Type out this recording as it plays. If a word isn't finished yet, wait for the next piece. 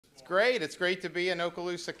Great. It's great to be in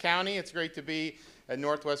Okaloosa County. It's great to be at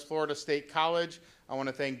Northwest Florida State College. I want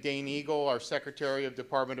to thank Dane Eagle, our Secretary of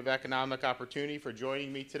Department of Economic Opportunity, for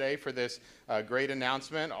joining me today for this great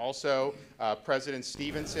announcement. Also, President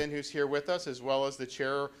Stevenson, who's here with us, as well as the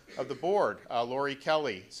Chair of the Board, Lori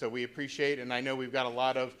Kelly. So we appreciate, and I know we've got a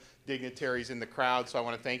lot of dignitaries in the crowd, so I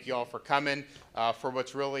want to thank you all for coming for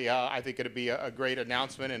what's really, I think, going to be a great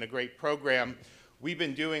announcement and a great program. We've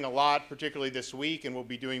been doing a lot, particularly this week, and we'll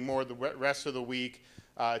be doing more the rest of the week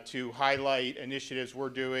to highlight initiatives we're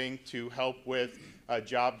doing to help with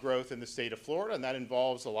job growth in the state of Florida, and that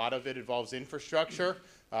involves, a lot of it involves infrastructure,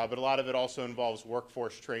 but a lot of it also involves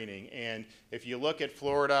workforce training. And if you look at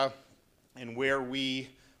Florida and where we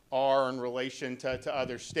are in relation to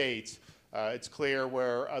other states, it's clear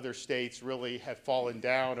where other states really have fallen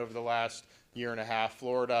down over the last year and a half.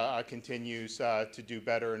 Florida continues to do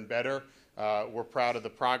better and better. We're proud of the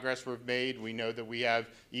progress we've made. We know that we have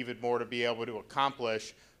even more to be able to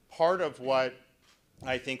accomplish. Part of what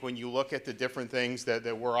I think when you look at the different things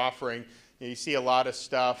that we're offering, you see a lot of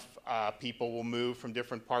stuff. People will move from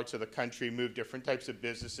different parts of the country, move different types of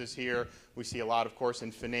businesses here. We see a lot, of course,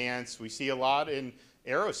 in finance. We see a lot in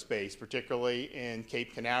aerospace, particularly in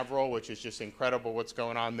Cape Canaveral, which is just incredible what's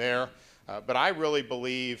going on there. But I really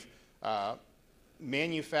believe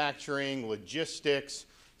manufacturing, logistics,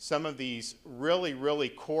 some of these really, really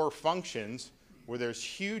core functions where there's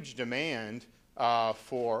huge demand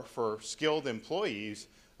for skilled employees,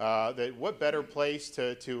 that what better place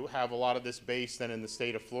to have a lot of this based than in the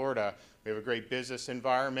state of Florida. We have a great business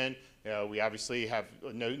environment. We obviously have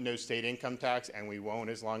no state income tax, and we won't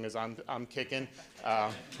as long as I'm kicking.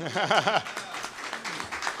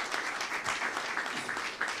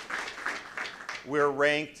 We're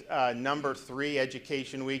ranked number 3.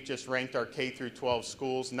 Education Week just ranked our K through 12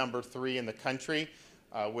 schools number 3 in the country,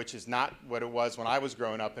 which is not what it was when I was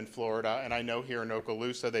growing up in Florida. And I know here in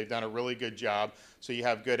Okaloosa they've done a really good job. So you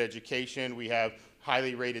have good education. We have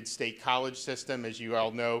highly rated state college system, as you all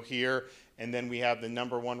know here. And then we have the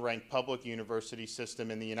number 1 ranked public university system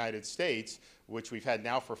in the United States, which we've had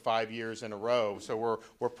now for 5 years in a row. So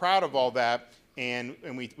we're proud of all that. And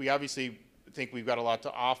we obviously think we've got a lot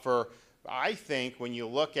to offer. I think when you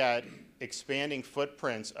look at expanding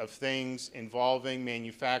footprints of things involving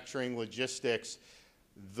manufacturing, logistics,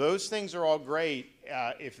 those things are all great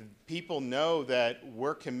if people know that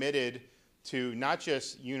we're committed to not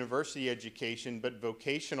just university education, but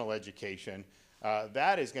vocational education.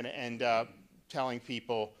 That is going to end up telling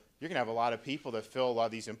people, you're going to have a lot of people that fill a lot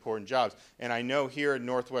of these important jobs. And I know here at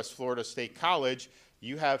Northwest Florida State College,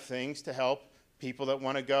 you have things to help people that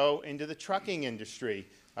want to go into the trucking industry.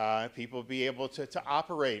 People be able to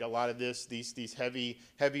operate a lot of these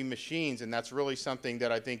heavy machines, and that's really something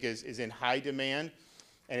that I think is in high demand.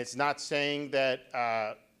 And it's not saying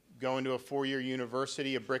that going to a 4-year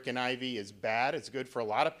university, a brick and ivy, is bad. It's good for a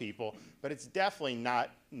lot of people, but it's definitely not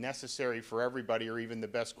necessary for everybody or even the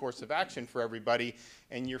best course of action for everybody.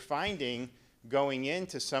 And you're finding going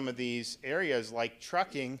into some of these areas like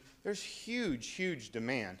trucking, there's huge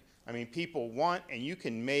demand. I mean, people want, and you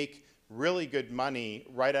can make really good money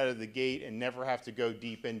right out of the gate and never have to go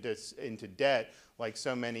deep into debt like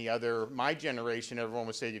so many other, my generation, everyone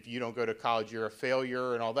would say if you don't go to college you're a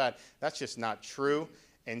failure and all that. That's just not true.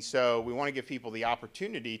 And so we want to give people the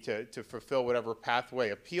opportunity to fulfill whatever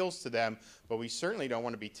pathway appeals to them, but we certainly don't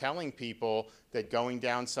want to be telling people that going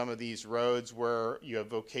down some of these roads where you have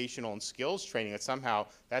vocational and skills training, that somehow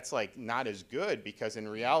that's like not as good, because in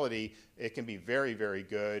reality it can be very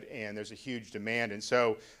good, and there's a huge demand. And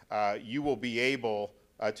so you will be able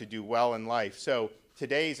to do well in life. So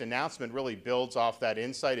today's announcement really builds off that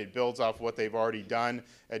insight. It builds off what they've already done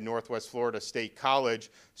at Northwest Florida State College.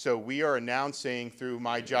 So we are announcing through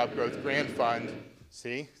my Job Growth Grant Fund,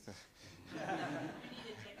 see?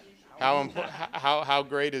 How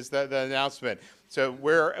great is the announcement? So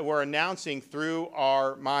we're announcing through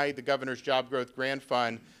the Governor's Job Growth Grant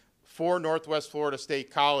Fund for Northwest Florida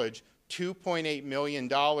State College $2.8 million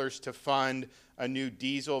to fund a new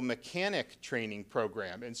diesel mechanic training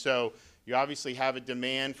program. And so you obviously have a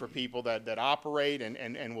demand for people that operate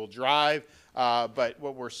and will drive, but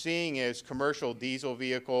what we're seeing is commercial diesel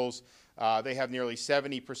vehicles, they have nearly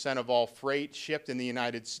 70% of all freight shipped in the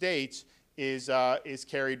United States is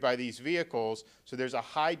carried by these vehicles. So there's a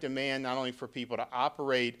high demand not only for people to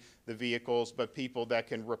operate the vehicles, but people that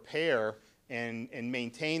can repair and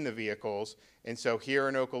maintain the vehicles. And so here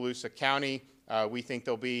in Okaloosa County, we think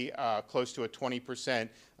there'll be close to a 20%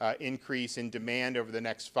 increase in demand over the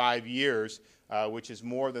next 5 years, which is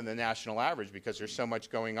more than the national average because there's so much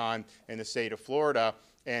going on in the state of Florida.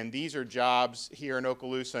 And these are jobs here in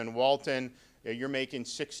Okaloosa and Walton. you're making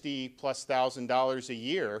 $60,000+ a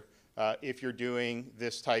year if you're doing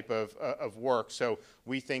this type of work. So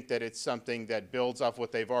we think that it's something that builds off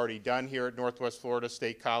what they've already done here at Northwest Florida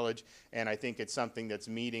State College, and I think it's something that's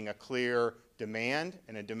meeting a clear demand,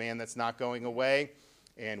 and a demand that's not going away.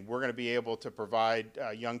 And we're going to be able to provide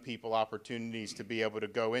young people opportunities to be able to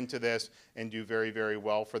go into this and do very, very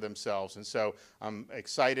well for themselves. And so I'm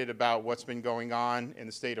excited about what's been going on in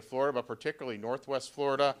the state of Florida, but particularly Northwest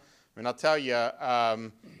Florida. I mean, I'll tell you,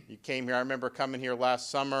 you came here, I remember coming here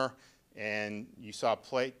last summer, and you saw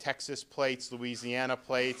Texas plates, Louisiana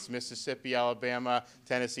plates, Mississippi, Alabama,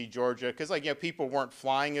 Tennessee, Georgia, because people weren't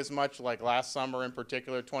flying as much like last summer in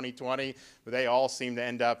particular, 2020, but they all seem to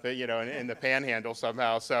end up, in the panhandle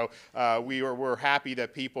somehow. So we're happy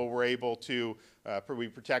that people were able to, we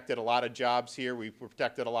protected a lot of jobs here, we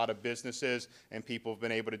protected a lot of businesses, and people have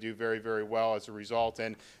been able to do very, very well as a result.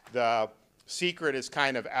 And the secret is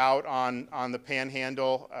kind of out on the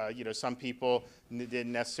panhandle. Some people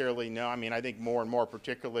didn't necessarily know. I mean, I think more and more,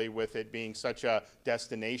 particularly with it being such a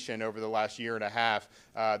destination over the last year and a half,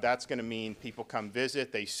 that's going to mean people come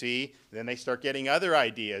visit, they see, then they start getting other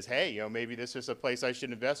ideas. Hey, maybe this is a place I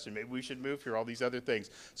should invest in. Maybe we should move here, all these other things.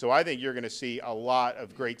 So I think you're going to see a lot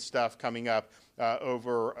of great stuff coming up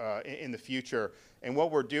in the future. And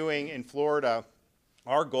what we're doing in Florida,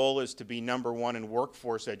 our goal is to be #1 in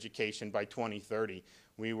workforce education by 2030.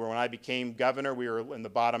 When I became governor, we were in the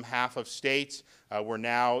bottom half of states. We're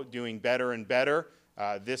now doing better and better.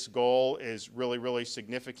 This goal is really, really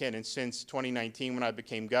significant. And since 2019, when I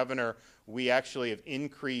became governor, we actually have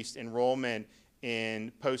increased enrollment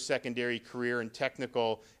in post-secondary career and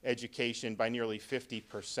technical education by nearly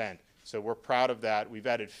 50%. So we're proud of that. We've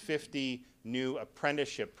added 50 new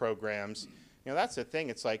apprenticeship programs. That's the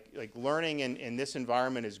thing. It's like learning in this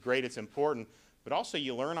environment is great. It's important, but also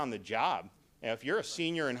you learn on the job. If you're a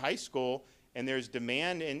senior in high school and there's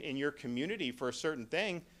demand in your community for a certain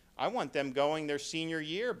thing, I want them going their senior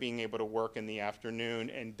year being able to work in the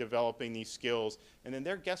afternoon and developing these skills. And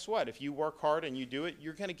then guess what? If you work hard and you do it,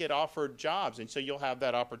 you're going to get offered jobs. And so you'll have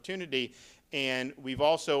that opportunity. And we've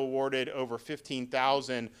also awarded over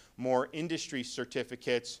 15,000 more industry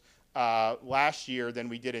certificates last year than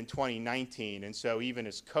we did in 2019. And so even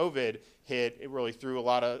as COVID hit, it really threw a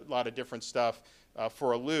lot of different stuff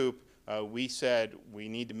for a loop. We said we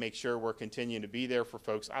need to make sure we're continuing to be there for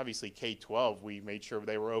folks. Obviously K-12, we made sure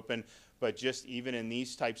they were open, but just even in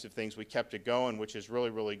these types of things, we kept it going, which is really,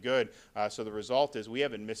 really good. So the result is we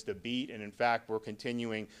haven't missed a beat, and in fact, we're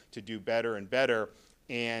continuing to do better and better.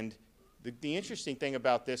 And the interesting thing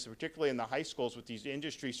about this, particularly in the high schools with these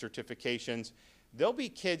industry certifications, there'll be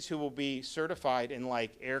kids who will be certified in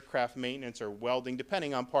like aircraft maintenance or welding,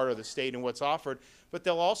 depending on part of the state and what's offered, but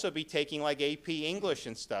they'll also be taking like AP English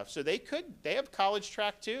and stuff. So they have college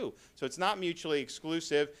track too. So it's not mutually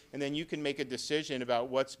exclusive, and then you can make a decision about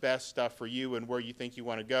what's best stuff for you and where you think you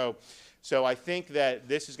want to go. So I think that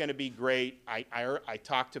this is going to be great. I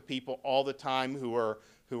talk to people all the time who are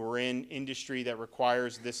in industry that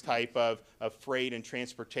requires this type of freight and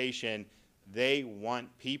transportation. They want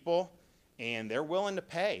people, and they're willing to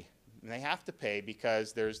pay. And they have to pay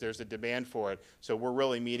because there's a demand for it. So we're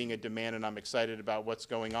really meeting a demand, and I'm excited about what's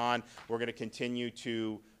going on. We're going to continue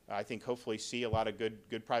to, I think, hopefully see a lot of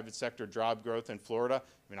good private sector job growth in Florida.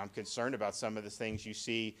 I mean, I'm concerned about some of the things you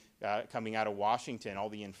see coming out of Washington, all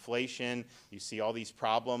the inflation. You see all these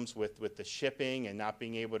problems with the shipping and not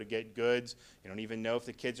being able to get goods. You don't even know if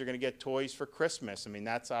the kids are going to get toys for Christmas. I mean,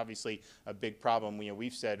 that's obviously a big problem.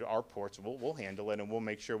 We've said our ports, we'll handle it, and we'll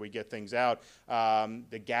make sure we get things out.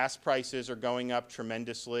 The gas prices are going up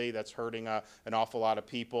tremendously. That's hurting an awful lot of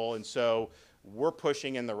people. And so we're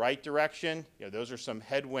pushing in the right direction. Those are some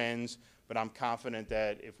headwinds, but I'm confident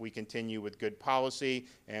that if we continue with good policy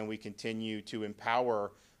and we continue to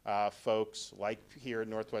empower folks like here at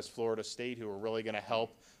Northwest Florida State who are really going to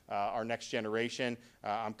help our next generation,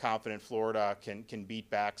 I'm confident Florida can beat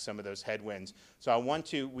back some of those headwinds. So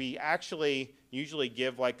we actually usually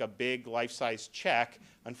give like a big life-size check.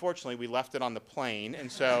 Unfortunately, we left it on the plane,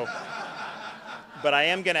 and so, but I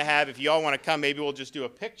am going to have, if you all want to come, maybe we'll just do a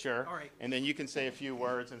picture, all right, and then you can say a few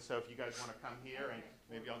words. And so if you guys want to come here, and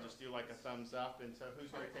maybe I'll just do like a thumbs up. And so who's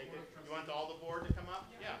going to take it? You want all the board to come up?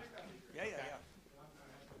 Yeah. Yeah.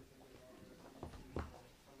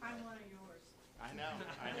 I'm one of yours. I know.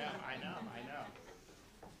 Let me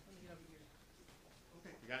get over here.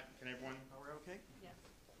 Okay. Can everyone? Are we okay? Yes.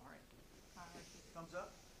 All right. Thumbs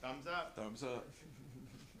up? Thumbs up. Thumbs up.